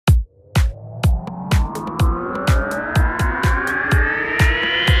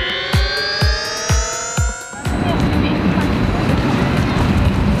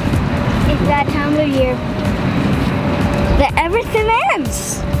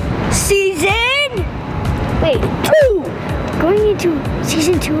to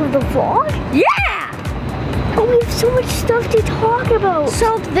season 2 of the vlog? Yeah! Oh, we have so much stuff to talk about.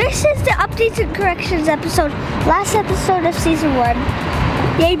 So this is the updates and corrections episode, last episode of season 1.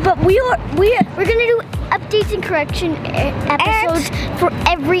 Yay, but we're gonna do updates and correction episodes for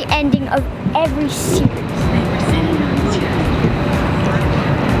every ending of every series.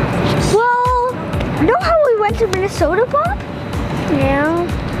 Well, know how we went to Minnesota, Bob? Yeah.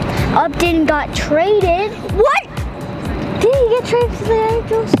 Upton got traded. What? Did he get traded to the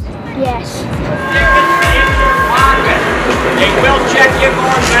Angels? Yes. They will check you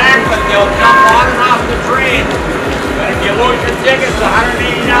going back, but they'll come on and off the train. But if you lose your tickets, a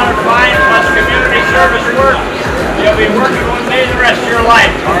 $180 fine plus community service work. You'll be working one day the rest of your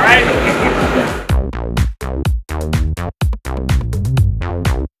life, all right?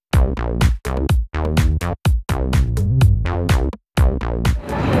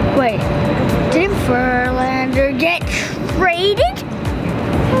 Wait, didn't Verlander get traded?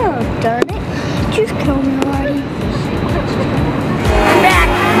 Oh, darn it. Just kill me already. I'm back.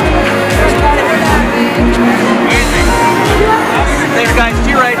 Thanks, guys. To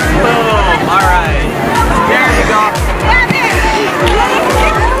your right. Boom. All right. There you go.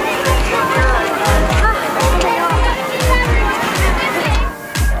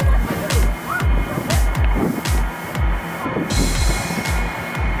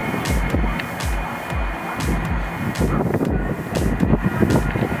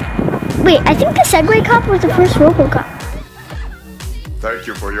 Wait, I think the Segway Cup was the first Robo Cup. Thank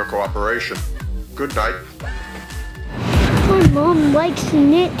you for your cooperation. Good night. My mom likes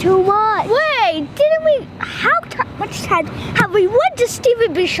knit too much. Wait, didn't we? How much time have we won to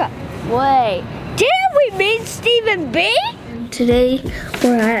Stephen Bishop? Wait, didn't we meet Stephen B? Today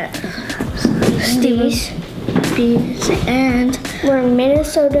we're at Steve's and we're in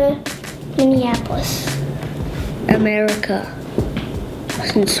Minnesota, Minneapolis, America.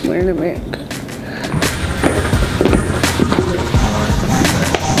 Since we're in America.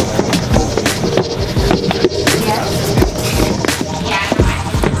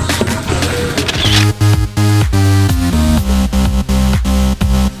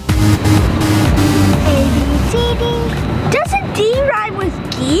 Doesn't D rhyme with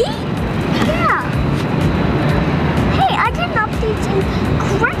Guy? Yeah. Hey, I did an updates and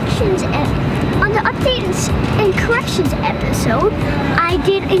corrections on the updates and corrections episode. I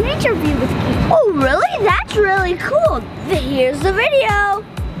did an interview with Guy. Oh, really? That's really cool. Here's the video.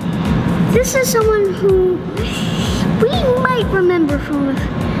 This is someone who we might remember from the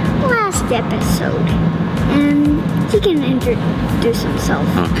last episode. And he can introduce himself.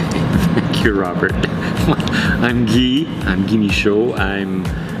 Okay. Thank you, Robert. I'm Guy. I'm Guy Michaud. I'm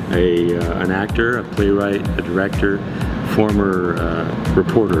an actor, a playwright, a director, former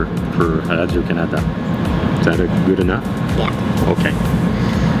reporter for Radio Canada. Is that good enough? Yeah. Okay.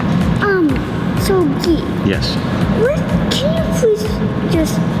 So Guy. Yes. Can you please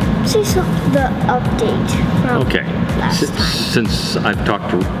just say the update from Okay. last time? Since I've talked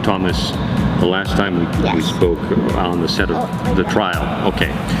to Thomas the last time we spoke on the set of the trial.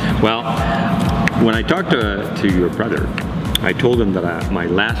 Okay. Well, when I talked to your brother, I told him that my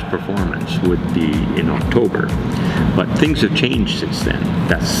last performance would be in October, but things have changed since then.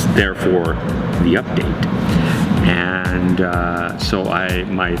 That's therefore the update. And so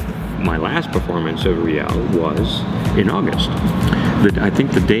my last performance of Riel was in August. I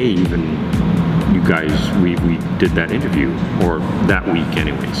think the day even you guys, we did that interview, or that week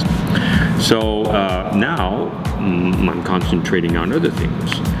anyways. So now I'm concentrating on other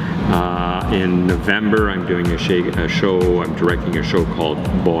things. In November I'm doing a show, I'm directing a show called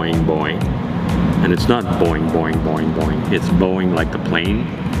Boing Boing. And it's not boing, boing, boing, boing. It's Boeing like the plane.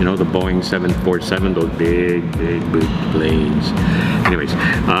 You know, the Boeing 747, those big planes. Anyways,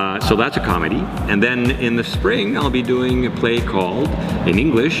 so that's a comedy. And then in the spring, I'll be doing a play called, in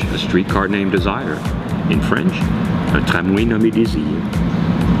English, A Streetcar Named Desire. In French, Un tramway nommé Désir.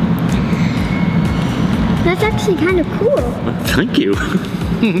 That's actually kind of cool. Thank you.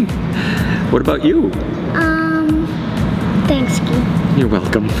 What about you? Thanks, Guy. You're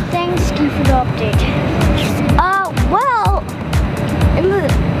welcome. Thanks, Guy, for the update. Well, in the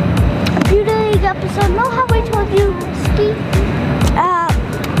Beauty League episode, know how I told you, Ski?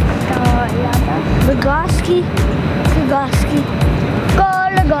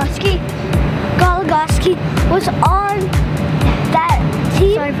 Goligoski was on that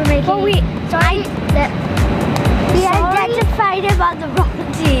team. Sorry for making. But we identified him on the wrong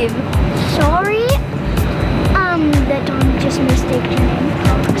team. Sorry. That Tom just mistaked your name.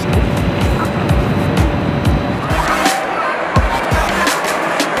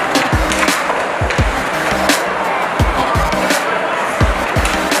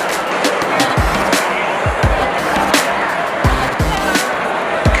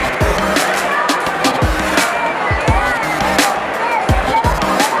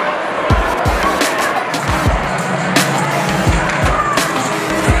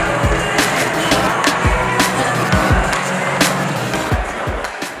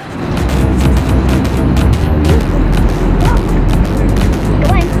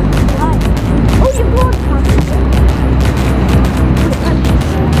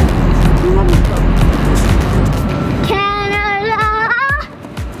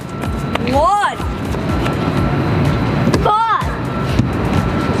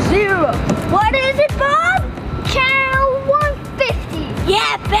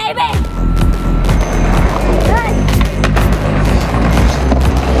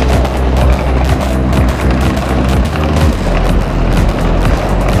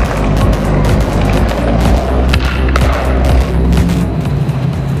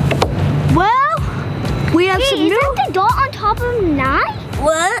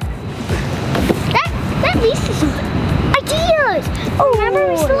 least some ideas. Oh. Remember,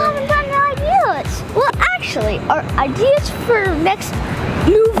 we still haven't done the ideas. Well, actually, our ideas for next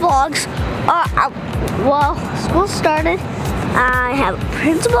new vlogs are, well, school started. I have a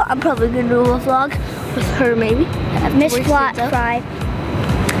principal. I'm probably going to do a vlog with her, maybe. Miss Flat Fry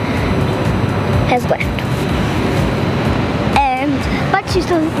has left. But she's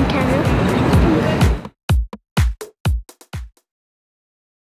still in Canada.